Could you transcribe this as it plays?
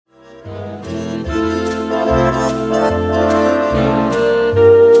Hi,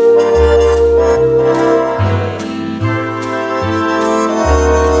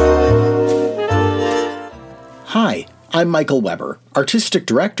 I'm Michael Weber, Artistic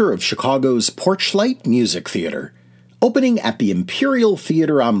Director of Chicago's Porchlight Music Theater. Opening at the Imperial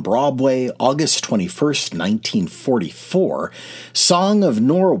Theater on Broadway, August 21st, 1944, Song of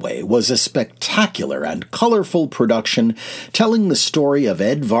Norway was a spectacular and colorful production telling the story of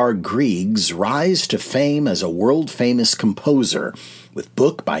Edvard Grieg's rise to fame as a world-famous composer, with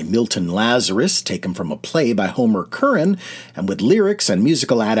book by Milton Lazarus taken from a play by Homer Curran, and with lyrics and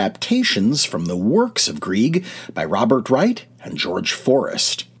musical adaptations from the works of Grieg by Robert Wright and George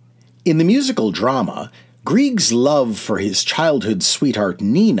Forrest. In the musical drama, Grieg's love for his childhood sweetheart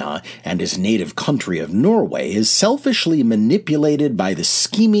Nina and his native country of Norway is selfishly manipulated by the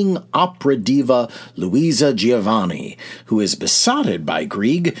scheming opera diva Luisa Giovanni, who is besotted by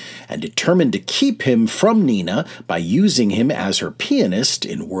Grieg and determined to keep him from Nina by using him as her pianist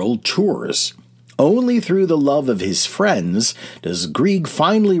in world tours. Only through the love of his friends does Grieg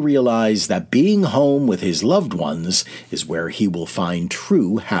finally realize that being home with his loved ones is where he will find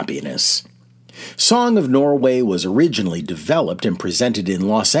true happiness. Song of Norway was originally developed and presented in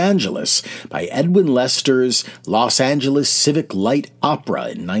Los Angeles by Edwin Lester's Los Angeles Civic Light Opera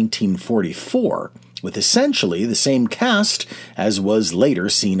in 1944, with essentially the same cast as was later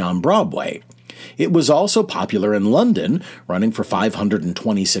seen on Broadway. It was also popular in London, running for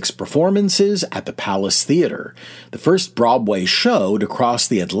 526 performances at the Palace Theatre, the first Broadway show to cross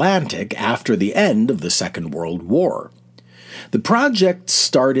the Atlantic after the end of the Second World War. The project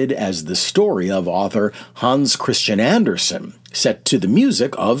started as the story of author Hans Christian Andersen, set to the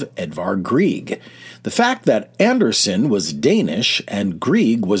music of Edvard Grieg. The fact that Andersen was Danish and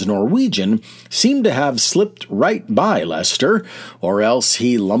Grieg was Norwegian seemed to have slipped right by Lester, or else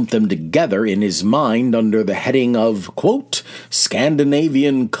he lumped them together in his mind under the heading of, quote,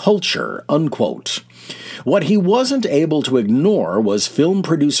 Scandinavian culture, unquote. What he wasn't able to ignore was film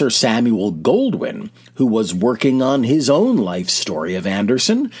producer Samuel Goldwyn, who was working on his own life story of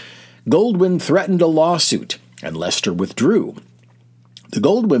Andersen. Goldwyn threatened a lawsuit, and Lester withdrew. The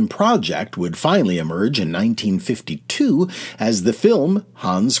Goldwyn Project would finally emerge in 1952 as the film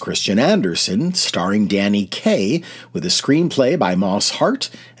Hans Christian Andersen, starring Danny Kaye, with a screenplay by Moss Hart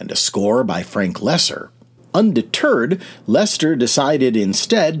and a score by Frank Lesser. Undeterred, Lester decided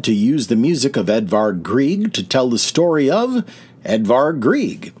instead to use the music of Edvard Grieg to tell the story of Edvard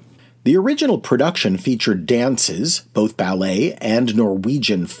Grieg. The original production featured dances, both ballet and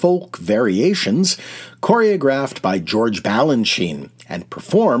Norwegian folk variations, choreographed by George Balanchine and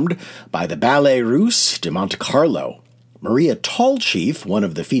performed by the Ballet Russe de Monte Carlo. Maria Tallchief, one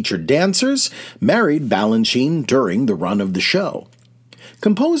of the featured dancers, married Balanchine during the run of the show.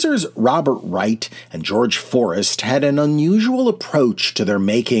 Composers Robert Wright and George Forrest had an unusual approach to their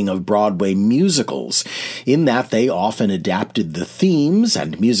making of Broadway musicals, in that they often adapted the themes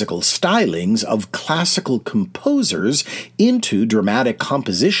and musical stylings of classical composers into dramatic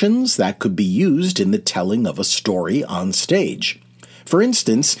compositions that could be used in the telling of a story on stage. For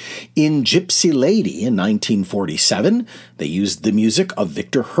instance, in Gypsy Lady in 1947, they used the music of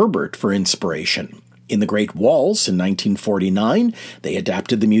Victor Herbert for inspiration. In The Great Waltz in 1949, they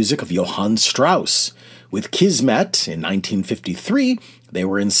adapted the music of Johann Strauss. With Kismet in 1953, they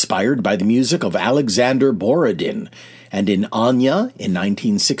were inspired by the music of Alexander Borodin. And in Anya in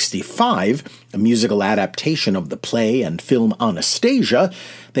 1965, a musical adaptation of the play and film Anastasia,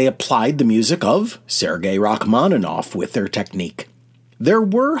 they applied the music of Sergei Rachmaninoff with their technique. There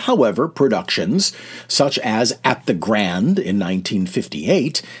were, however, productions, such as At the Grand in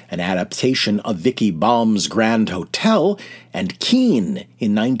 1958, an adaptation of Vicki Baum's Grand Hotel, and Kean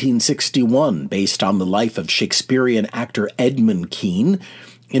in 1961, based on the life of Shakespearean actor Edmund Kean,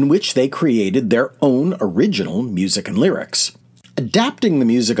 in which they created their own original music and lyrics. Adapting the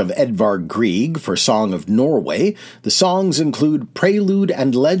music of Edvard Grieg for Song of Norway, the songs include Prelude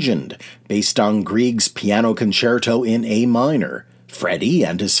and Legend, based on Grieg's piano concerto in A minor, Freddie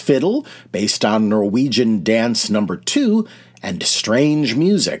and His Fiddle, based on Norwegian Dance No. 2, and Strange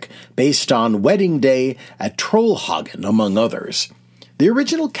Music, based on Wedding Day at Trollhagen, among others. The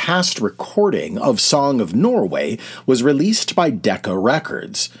original cast recording of Song of Norway was released by Decca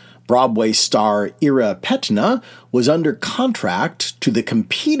Records. Broadway star Ira Petna was under contract to the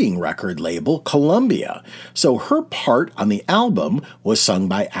competing record label Columbia, so her part on the album was sung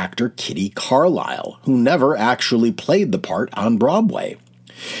by actor Kitty Carlisle, who never actually played the part on Broadway.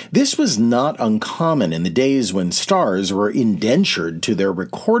 This was not uncommon in the days when stars were indentured to their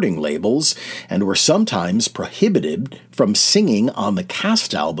recording labels and were sometimes prohibited from singing on the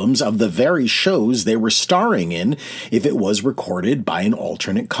cast albums of the very shows they were starring in if it was recorded by an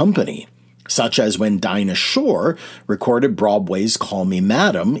alternate company, such as when Dinah Shore recorded Broadway's Call Me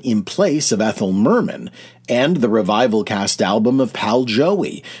Madam in place of Ethel Merman, and the revival cast album of Pal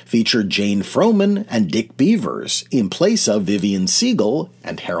Joey featured Jane Froman and Dick Beavers in place of Vivian Siegel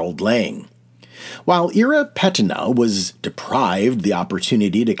and Harold Lang. While Ira Petina was deprived the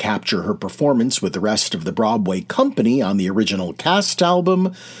opportunity to capture her performance with the rest of the Broadway company on the original cast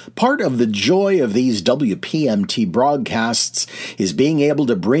album, part of the joy of these WPMT broadcasts is being able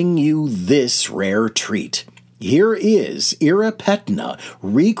to bring you this rare treat. Here is Ira Petina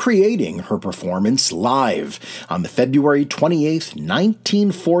recreating her performance live on the February 28,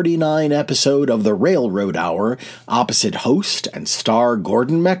 1949 episode of The Railroad Hour opposite host and star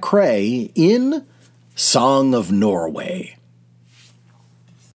Gordon MacRae in Song of Norway.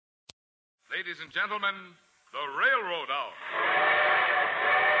 Ladies and gentlemen, The Railroad Hour.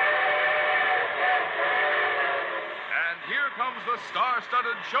 And here comes the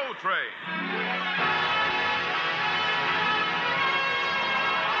star-studded show train.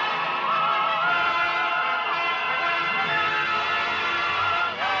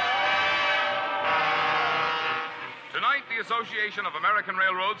 Tonight, the Association of American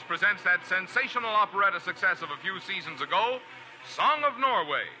Railroads presents that sensational operetta success of a few seasons ago, Song of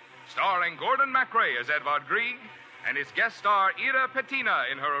Norway, starring Gordon MacRae as Edvard Grieg and his guest star Ira Petina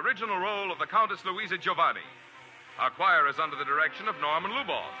in her original role of the Countess Louisa Giovanni. Our choir is under the direction of Norman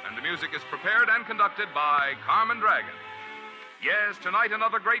Luboff, and the music is prepared and conducted by Carmen Dragon. Yes, tonight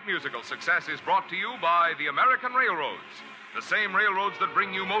another great musical success is brought to you by the American Railroads. The same railroads that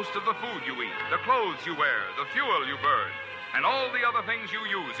bring you most of the food you eat, the clothes you wear, the fuel you burn, and all the other things you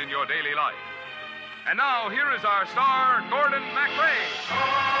use in your daily life. And now, here is our star, Gordon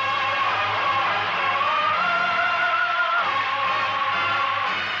MacRae.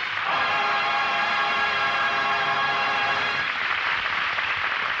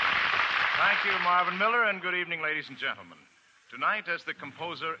 Thank you, Marvin Miller, and good evening, ladies and gentlemen. Tonight, as the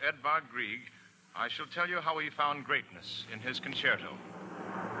composer Edvard Grieg, I shall tell you how he found greatness in his concerto.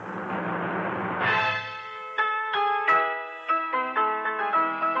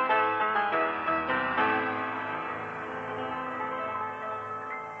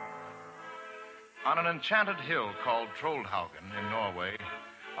 On an enchanted hill called Trollhaugen in Norway,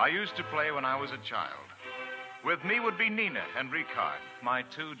 I used to play when I was a child. With me would be Nina and Richard, my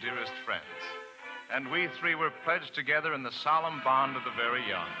two dearest friends. And we three were pledged together in the solemn bond of the very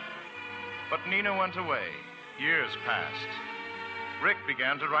young. But Nina went away. Years passed. Rick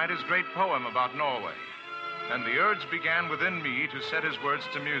began to write his great poem about Norway. And the urge began within me to set his words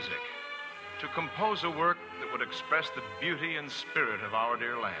to music, to compose a work that would express the beauty and spirit of our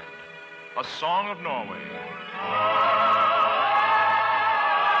dear land. A Song of Norway.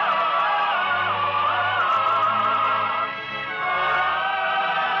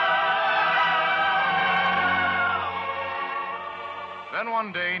 Then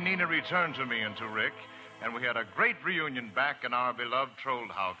one day, Nina returned to me and to Rick, and we had a great reunion back in our beloved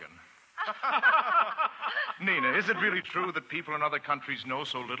Trollhaugen. Nina, is it really true that people in other countries know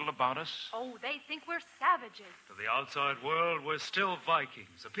so little about us? Oh, they think we're savages. To the outside world, we're still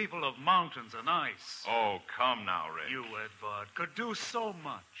Vikings, a people of mountains and ice. Oh, come now, Rick. You, Edvard, could do so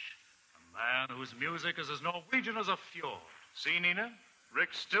much. A man whose music is as Norwegian as a fjord. See, Nina?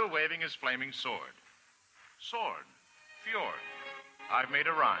 Rick's still waving his flaming sword. Sword. Fjord. I've made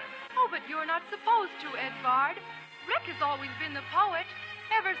a rhyme. Oh, but you're not supposed to, Edvard. Rick has always been the poet,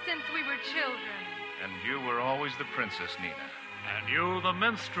 ever since we were children. And you were always the princess, Nina. And you, the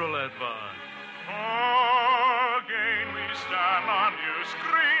minstrel, Edvard. Again we stand on New's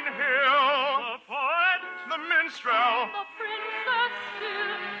green hill. The poet, The minstrel. The princess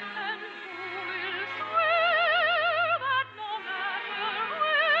still, and who will swear that no matter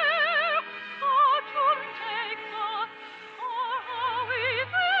where fortune takes us, or how we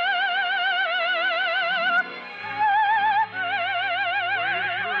fare,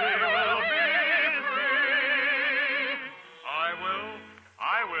 We will be free. I will.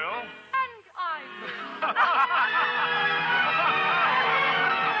 and I will.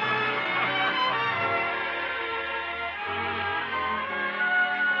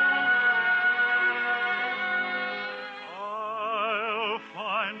 I'll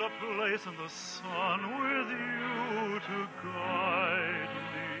find a place in the sun with you to guide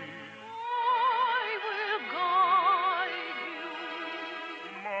me. I will guide you.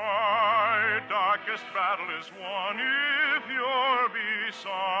 My dark darkest battle is won if you're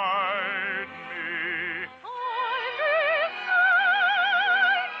beside me.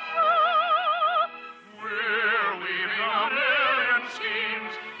 We're weaving a million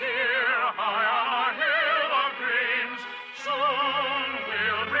schemes here high on our hill of dreams. Soon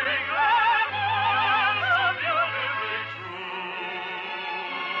we'll bring that one of your very true.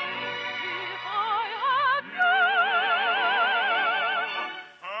 If I had known,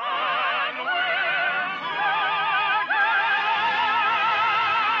 And we're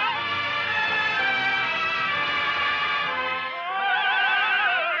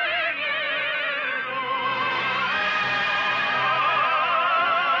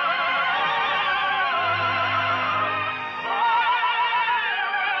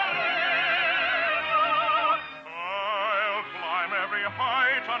I'll climb every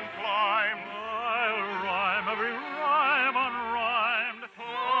height unclimbed. I'll rhyme every rhyme unrhymed.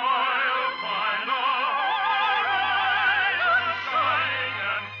 I'll find the horizon shining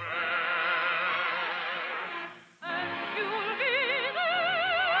and fair. and you'll be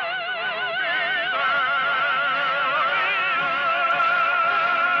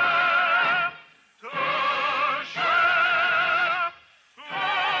To share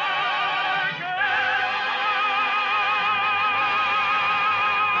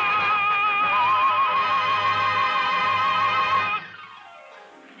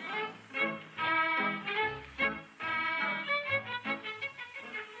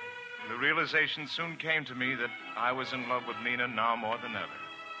The realization soon came to me that I was in love with Nina now more than ever.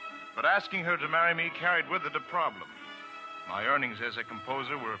 But asking her to marry me carried with it a problem. My earnings as a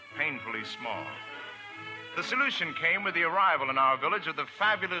composer were painfully small. The solution came with the arrival in our village of the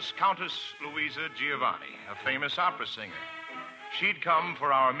fabulous Countess Louisa Giovanni, a famous opera singer. She'd come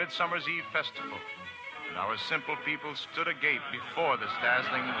for our Midsummer's Eve festival, and our simple people stood agape before this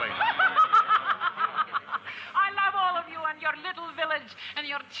dazzling lady. I love all of you and your little village and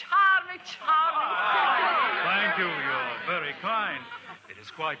your charming Thank you. You're very kind. It is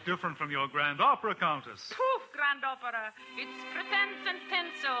quite different from your grand opera, Countess. Poof, Grand Opera. It's pretense and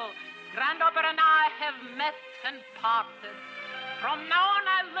tinsel. Grand Opera and I have met and parted. From now on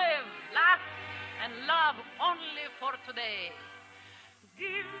I live, laugh, and love only for today.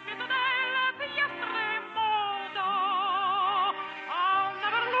 Give me today like yesterday modo. I'll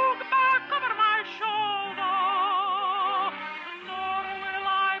never look back over my shoulder. Nor will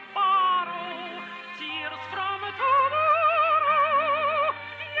I borrow tears from tomorrow.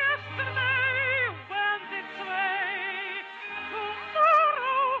 Yesterday went its way.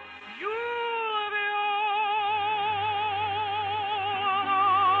 Tomorrow you'll be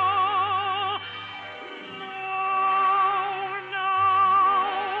all. No,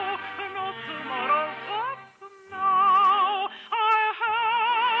 not tomorrow, but now. I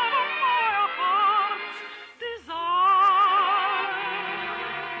have my heart's desire.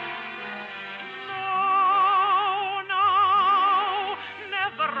 No,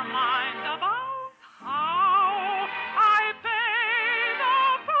 never mind about how I pay the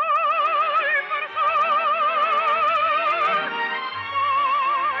piper soon.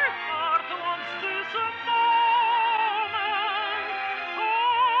 My heart wants this moment.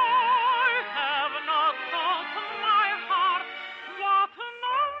 I have not taught my heart what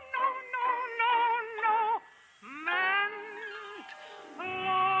no meant.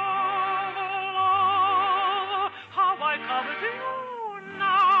 Love, how I covet you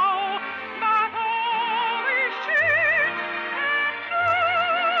now, but all is cheap and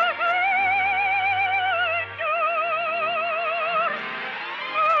not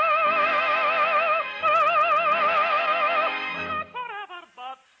forever,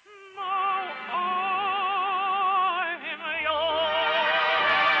 but now I'm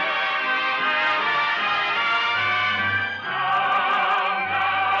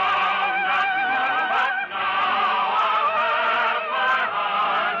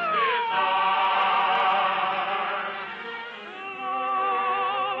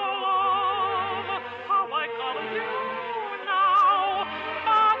Love, how I covet you now,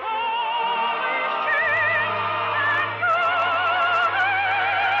 but all is cheap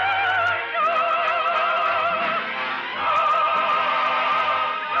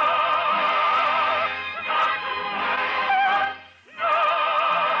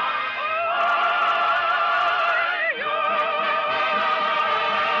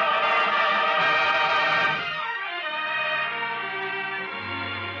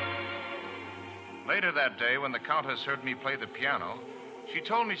Later that day, when the Countess heard me play the piano, she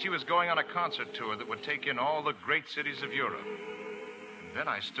told me she was going on a concert tour that would take in all the great cities of Europe. And then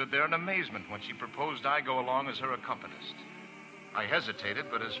I stood there in amazement when she proposed I go along as her accompanist. I hesitated,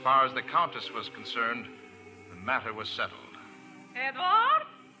 but as far as the Countess was concerned, the matter was settled. Edward?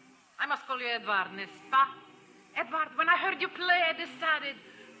 I must call you Edward, n'est-ce pas? Edward, when I heard you play, I decided,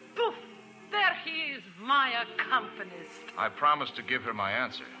 poof, there he is, my accompanist. I promised to give her my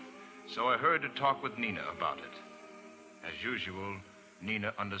answer, so I hurried to talk with Nina about it. As usual,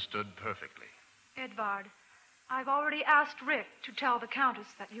 Nina understood perfectly. Edvard, I've already asked Rick to tell the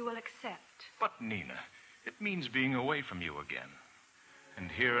Countess that you will accept. But, Nina, it means being away from you again.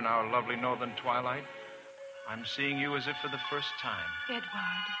 And here in our lovely northern twilight, I'm seeing you as if for the first time.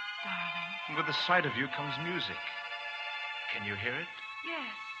 Edvard, darling. And with the sight of you comes music. Can you hear it?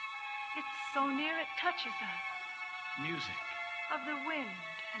 Yes. It's so near it touches us. Music. Of the wind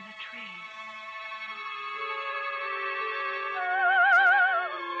and the trees.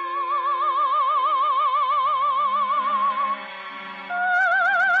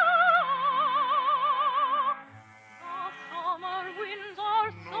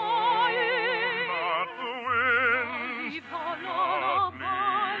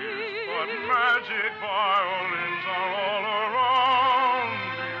 Magic violins are all around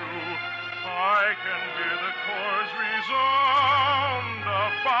you. I can hear the chords resound, a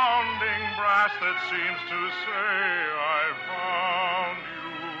bounding brass that seems to say, I found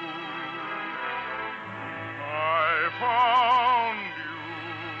you. I found you.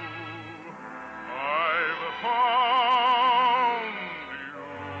 I've found you.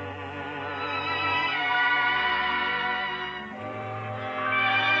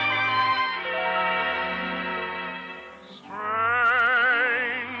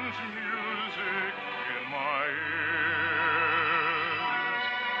 Strange music in my ears.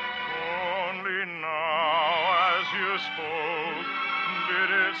 Only now, as you spoke, did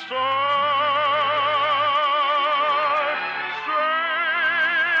it start.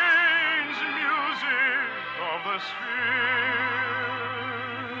 Strange music of the spheres.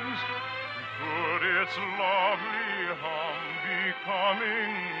 Could its lovely hum be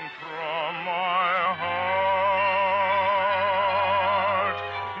coming from my heart?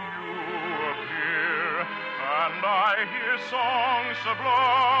 You appear, and I hear song sublime,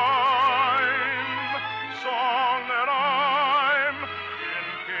 song that I'm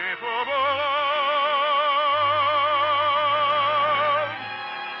incapable of.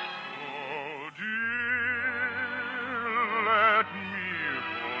 So, dear, let me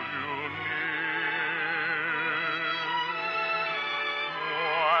hold you near,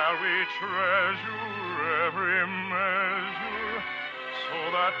 while we treasure every measure, so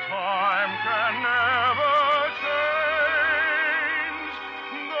that time can never change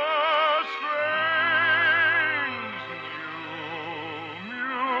the strange new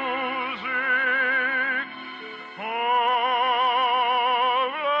music of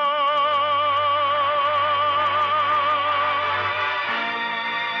love.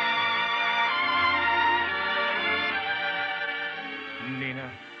 Nina,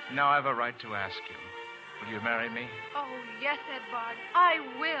 now I have a right to ask you. Will you marry me? Oh, yes, Edvard, I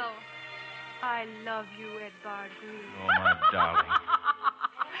will. I love you, Edvard Grieg. Oh, my darling.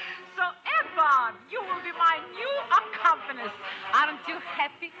 So, Edward, you will be my new accompanist. Aren't you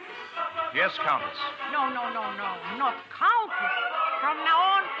happy? Yes, Countess. No, not Countess. From now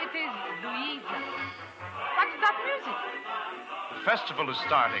on, it is Louisa. What's that music? The festival is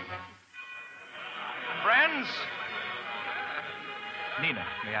starting. Friends? Nina,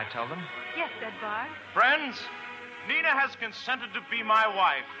 may I tell them? Yes, Edvard. Friends, Nina has consented to be my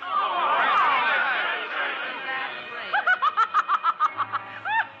wife.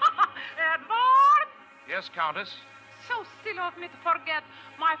 Edward! Yes, Countess? So silly of me to forget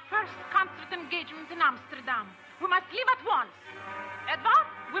my first concert engagement in Amsterdam. We must leave at once. Edward,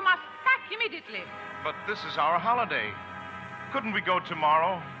 we must pack immediately. But this is our holiday. Couldn't we go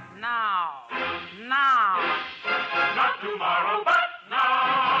tomorrow? Now. Not tomorrow, but now.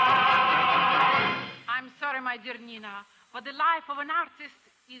 I'm sorry, my dear Nina, but the life of an artist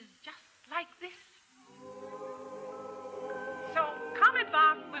is just like this. So, come,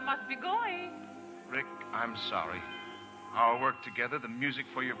 Edward, we must be going. Rick, I'm sorry. Our work together, the music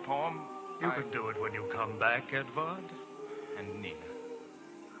for your poem. You can do it when you come back, Edvard. And Nina,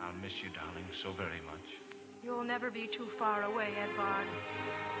 I'll miss you, darling, so very much. You'll never be too far away, Edvard.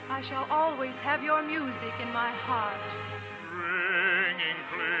 I shall always have your music in my heart. Ringing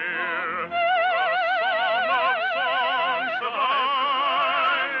clear, a song of songs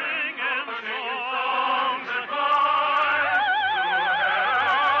sublime, and songs that fly to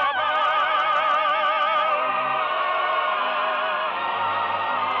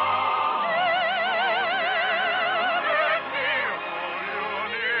Let me hold you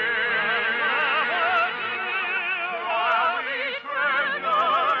near, while we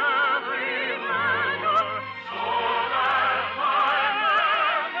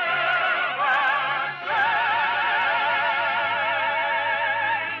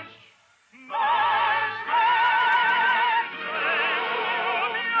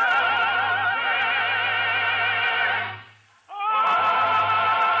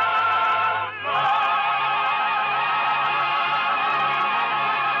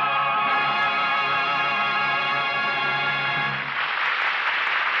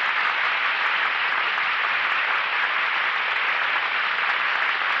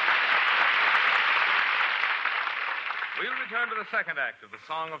return to the second act of the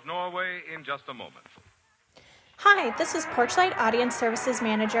Song of Norway in just a moment. Hi, this is Porchlight Audience Services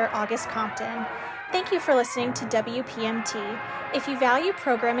Manager August Compton. Thank you for listening to WPMT. If you value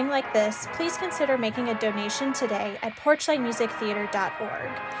programming like this, please consider making a donation today at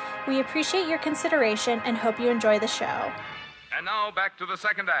porchlightmusictheater.org. We appreciate your consideration and hope you enjoy the show. And now back to the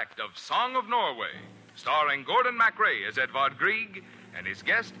second act of Song of Norway, starring Gordon MacRae as Edvard Grieg and his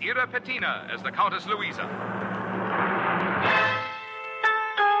guest Ira Petina as the Countess Louisa.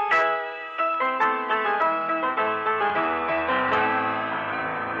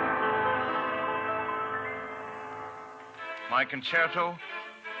 My concerto,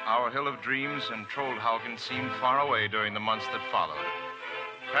 Our Hill of Dreams, and Trollhaugen seemed far away during the months that followed.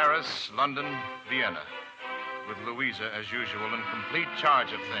 Paris, London, Vienna, with Louisa, as usual, in complete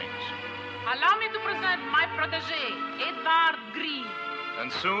charge of things. Allow me to present my protege, Edvard Grieg.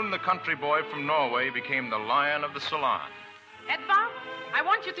 And soon the country boy from Norway became the lion of the salon. Edvard, I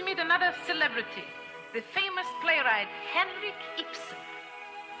want you to meet another celebrity, the famous playwright Henrik Ibsen.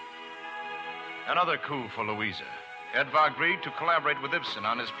 Another coup for Louisa. Edvard agreed to collaborate with Ibsen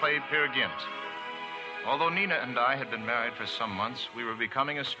on his play Peer Gynt. Although Nina and I had been married for some months, we were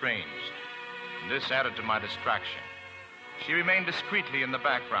becoming estranged. And this added to my distraction. She remained discreetly in the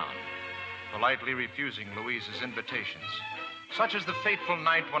background, politely refusing Louisa's invitations. Such as the fateful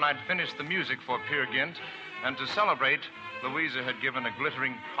night when I'd finished the music for Peer Gynt, and to celebrate, Louisa had given a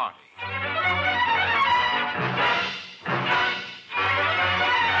glittering party.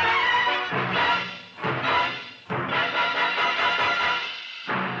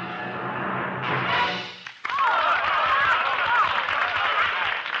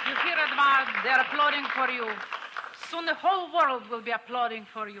 They're applauding for you. Soon the whole world will be applauding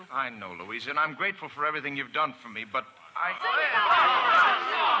for you. I know, Louisa, and I'm grateful for everything you've done for me, but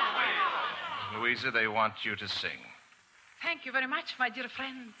Louisa, they want you to sing. Thank you very much, my dear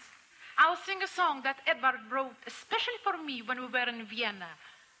friends. I'll sing a song that Edvard wrote especially for me when we were in Vienna.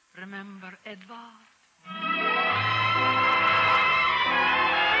 Remember, Edvard?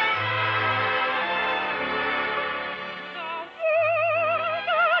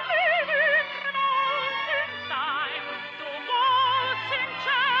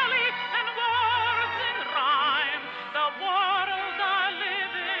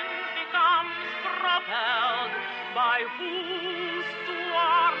 By whose two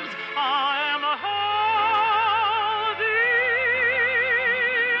arms I am held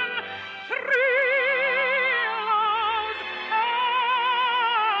in three loves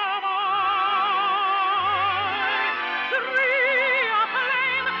am I, three a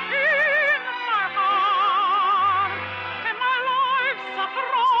flame in my heart, and my life's a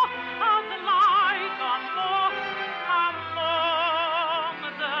throat as like a moth among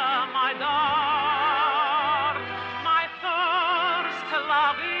them I die.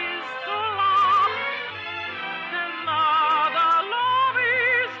 Love is to love, another love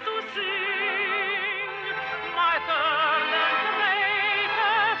is to sing. My third and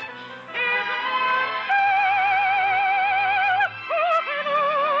greatest is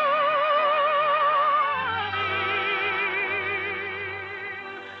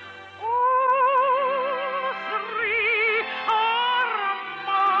all three are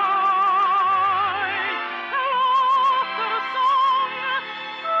mine. After song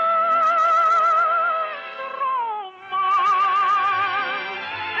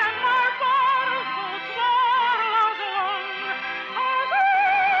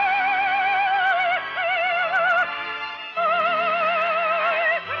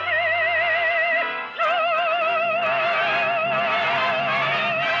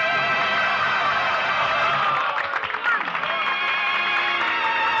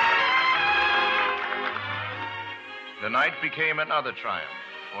The night became another triumph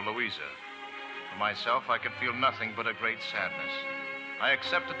for Louisa. For myself, I could feel nothing but a great sadness. I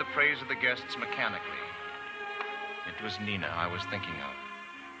accepted the praise of the guests mechanically. It was Nina I was thinking of.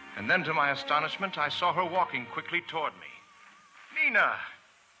 And then, to my astonishment, I saw her walking quickly toward me. Nina!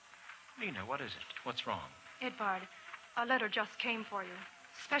 Nina, what is it? What's wrong? Edvard, a letter just came for you.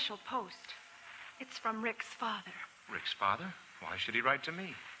 Special post. It's from Rick's father. Rick's father? Why should he write to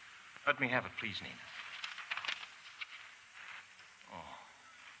me? Let me have it, please, Nina.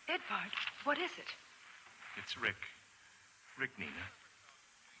 Oh. Edvard, what is it? It's Rick. Rick, Nina.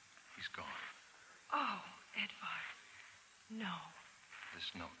 He's gone. Oh, Edvard. No.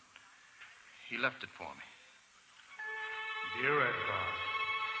 This note. He left it for me. Dear Edvard,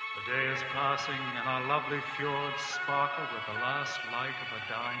 the day is passing and our lovely fjords sparkle with the last light of a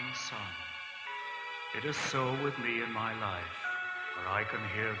dying sun. It is so with me in my life, where I can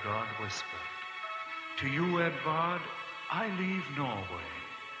hear God whisper, to you, Edvard, I leave Norway,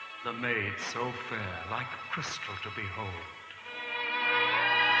 the maid so fair, like crystal to behold.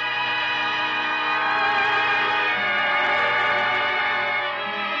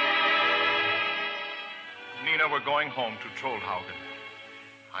 Nina, we're going home to Trollhaugen.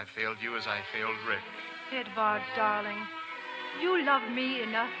 I failed you as I failed Rick. Edvard, darling, you love me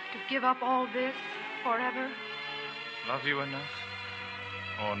enough to give up all this forever? Love you enough?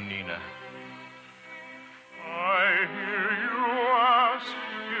 Oh, Nina. I hear you ask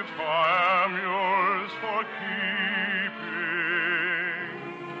if I am yours for keeping.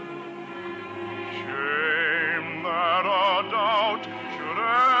 Shame that a doubt should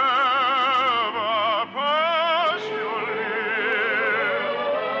ever pass your lips.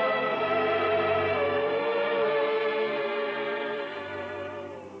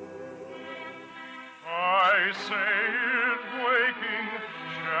 I say it waking,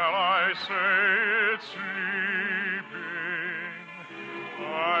 shall I say it sleeping?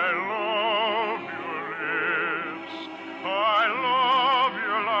 I love your lips, I love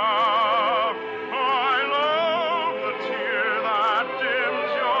your laugh, I love the tear that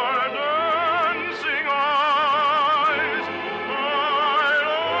dims your dancing eyes. I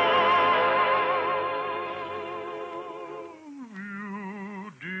love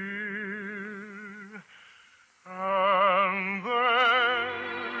you, dear, and there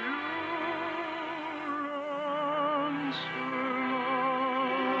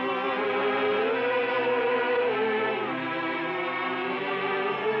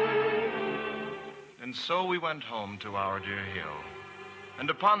And so we went home to our dear hill. And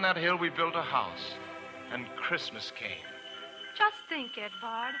upon that hill we built a house. And Christmas came. Just think,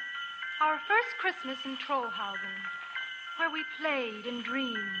 Edvard, our first Christmas in Trollhaugen, where we played and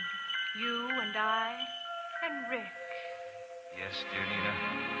dreamed, you and I and Rick. Yes, dear Nina.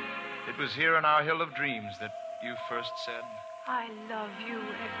 It was here in our hill of dreams that you first said, I love you,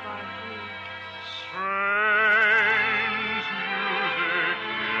 Edvard Grieg. strange music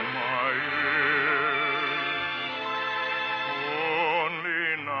in my ears. Only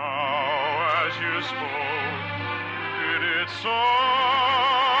now, as you spoke, did it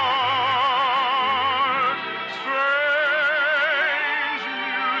start. Strange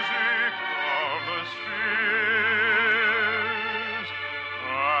music of the spheres,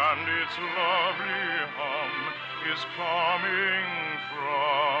 and its lovely hum is coming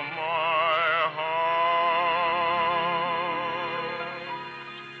from my heart.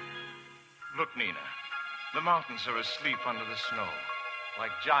 Look, Nina, the mountains are asleep under the snow,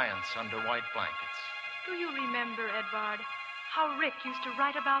 like giants under white blankets. Do you remember, Edvard, how Rick used to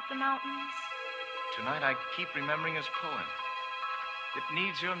write about the mountains? Tonight I keep remembering his poem. It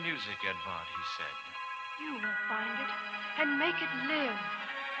needs your music, Edvard, he said. You will find it and make it live.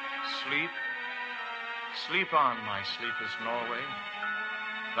 Sleep, sleep on, my sleepless Norway.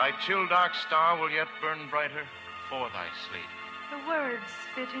 Thy chill dark star will yet burn brighter for thy sleep. The words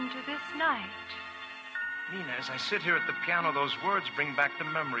fit into this night. Nina, as I sit here at the piano, those words bring back the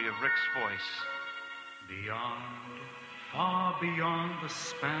memory of Rick's voice. Beyond, far beyond the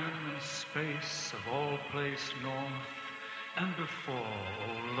span and space of all place north, and before,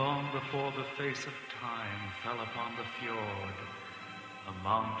 oh, long before the face of time fell upon the fjord, the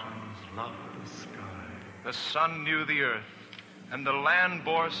mountains loved the sky. The sun knew the earth, and the land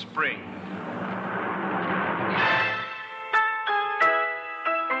bore spring.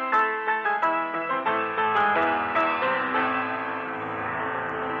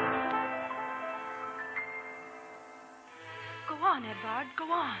 Go on, Edvard,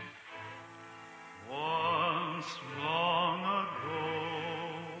 go on. Once long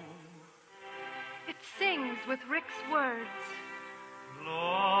ago, It sings with Rick's words.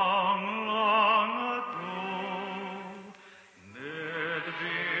 long, long ago, mid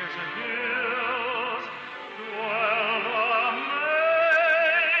these hills dwelled a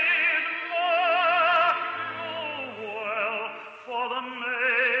maid marked well, for the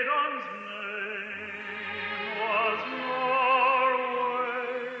maiden's name was Norway.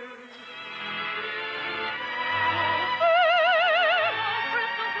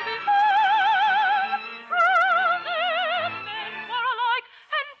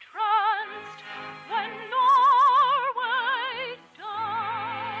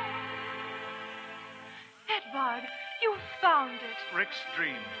 Edvard, you've found it. Rick's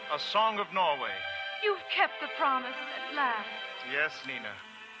dream, a song of Norway. You've kept the promise at last. Yes, Nina,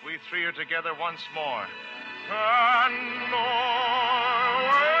 we three are together once more. And Norway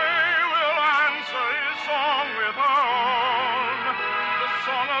will answer his song with her own. The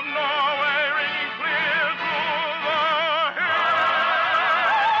song of Norway ringing clear through the hills.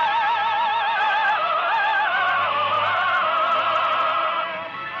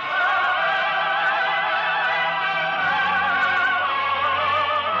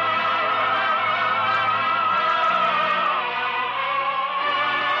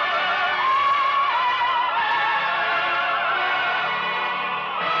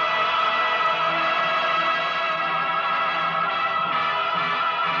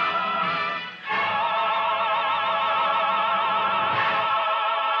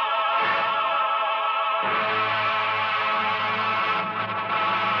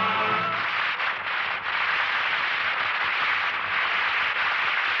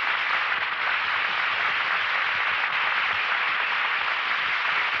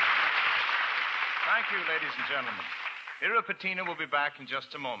 Thank you, ladies and gentlemen. Ira Patina will be back in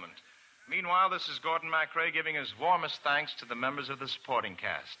just a moment. Meanwhile, this is Gordon MacRae giving his warmest thanks to the members of the supporting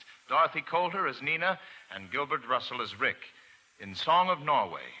cast. Dorothy Coulter as Nina and Gilbert Russell as Rick in Song of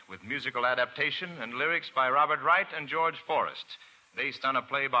Norway, with musical adaptation and lyrics by Robert Wright and George Forrest, based on a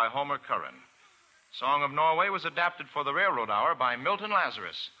play by Homer Curran. Song of Norway was adapted for the Railroad Hour by Milton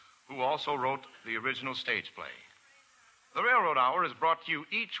Lazarus, who also wrote the original stage play. The Railroad Hour is brought to you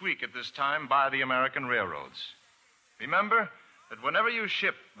each week at this time by the American Railroads. Remember that whenever you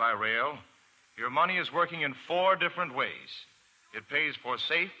ship by rail, your money is working in 4 different ways. It pays for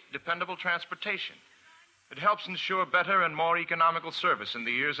safe, dependable transportation. It helps ensure better and more economical service in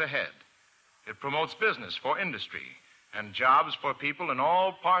the years ahead. It promotes business for industry and jobs for people in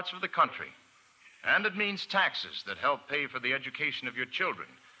all parts of the country. And it means taxes that help pay for the education of your children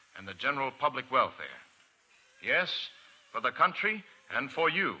and the general public welfare. Yes, for the country and for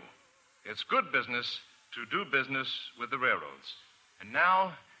you. It's good business to do business with the railroads. And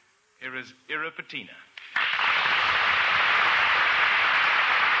now, here is Ira Patina.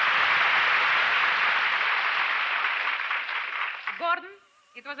 Gordon,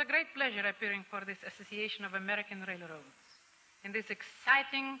 it was a great pleasure appearing for this Association of American Railroads in this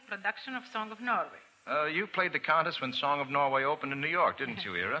exciting production of Song of Norway. You played the contest when Song of Norway opened in New York, didn't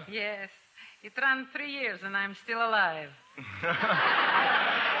you, Ira? Yes. It ran 3 years, and I'm still alive.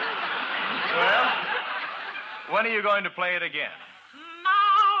 Well, when are you going to play it again?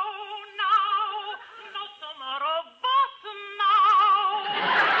 Not tomorrow, but now.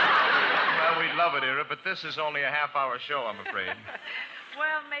 Well, we'd love it, Ira, but this is only a half-hour show, I'm afraid.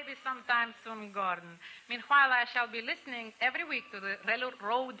 Well, maybe sometime soon, Gordon. Meanwhile, I shall be listening every week to the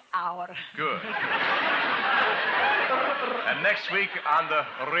Railroad Hour. Good. And next week on the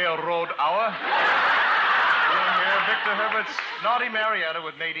Railroad Hour, we'll hear Victor Herbert's Naughty Marietta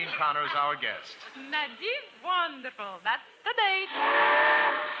with Nadine Connor as our guest. Nadine, wonderful. That's the date.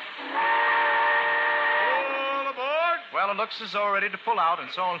 All aboard. Well, it looks as though we're ready to pull out,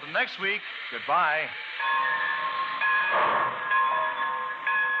 and so until next week, goodbye.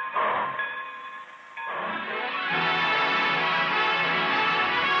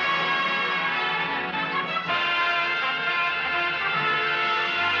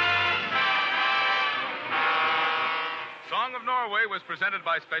 Song of Norway was presented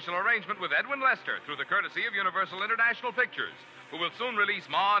by special arrangement with Edwin Lester through the courtesy of Universal International Pictures, who will soon release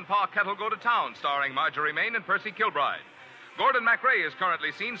Ma and Pa Kettle Go to Town, starring Marjorie Main and Percy Kilbride. Gordon MacRae is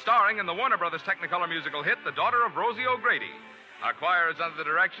currently seen starring in the Warner Brothers Technicolor musical hit, The Daughter of Rosie O'Grady. Our choir is under the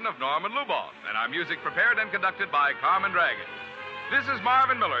direction of Norman Luboff, and our music prepared and conducted by Carmen Dragon. This is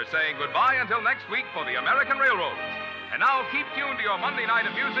Marvin Miller saying goodbye until next week for the American Railroads. And now keep tuned to your Monday night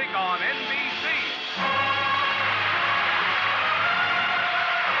of music on NBC.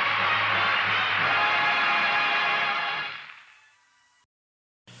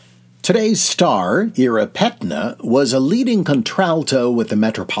 Today's star, Ira Petina, was a leading contralto with the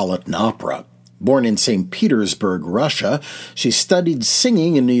Metropolitan Opera. Born in St. Petersburg, Russia, she studied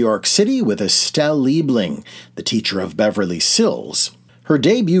singing in New York City with Estelle Liebling, the teacher of Beverly Sills. Her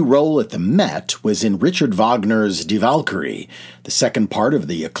debut role at the Met was in Richard Wagner's Die Walküre, the second part of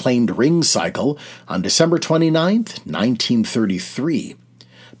the acclaimed Ring cycle, on December 29, 1933.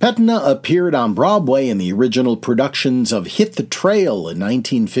 Petina appeared on Broadway in the original productions of Hit the Trail in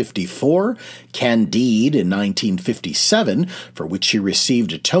 1954, Candide in 1957, for which she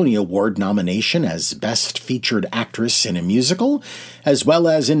received a Tony Award nomination as Best Featured Actress in a Musical, as well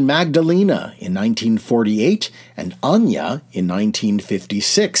as in Magdalena in 1948 and Anya in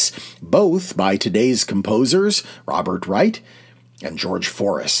 1956, both by today's composers Robert Wright and George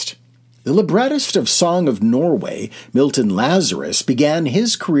Forrest. The librettist of Song of Norway, Milton Lazarus, began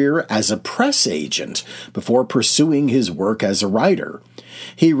his career as a press agent before pursuing his work as a writer.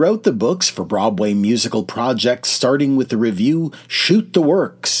 He wrote the books for Broadway musical projects, starting with the review Shoot the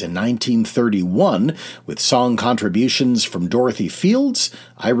Works in 1931, with song contributions from Dorothy Fields,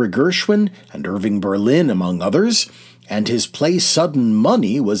 Ira Gershwin, and Irving Berlin, among others, and his play Sudden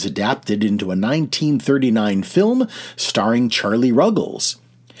Money was adapted into a 1939 film starring Charlie Ruggles.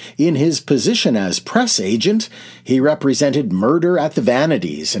 In his position as press agent, he represented Murder at the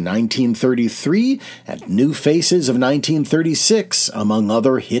Vanities in 1933 and New Faces of 1936, among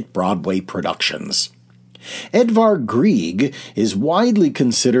other hit Broadway productions. Edvard Grieg is widely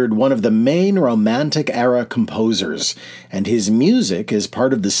considered one of the main Romantic-era composers, and his music is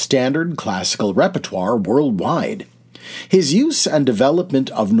part of the standard classical repertoire worldwide. His use and development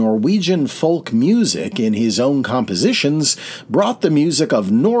of Norwegian folk music in his own compositions brought the music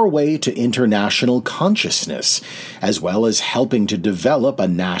of Norway to international consciousness, as well as helping to develop a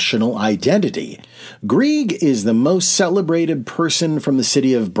national identity. Grieg is the most celebrated person from the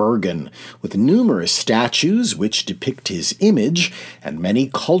city of Bergen, with numerous statues which depict his image and many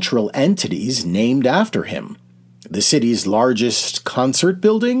cultural entities named after him. The city's largest concert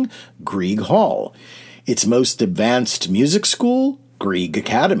building, Grieg Hall. Its most advanced music school, Grieg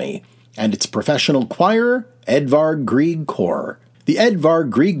Academy, and its professional choir, Edvard Grieg Kor. The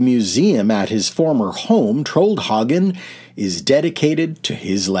Edvard Grieg Museum at his former home, Troldhagen, is dedicated to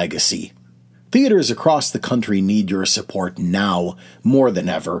his legacy. Theaters across the country need your support now, more than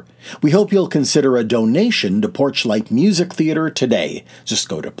ever. We hope you'll consider a donation to Porchlight Music Theater today. Just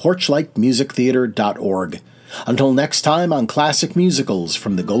go to porchlightmusictheater.org. Until next time on Classic Musicals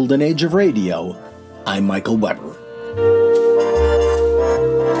from the Golden Age of Radio, I'm Michael Weber.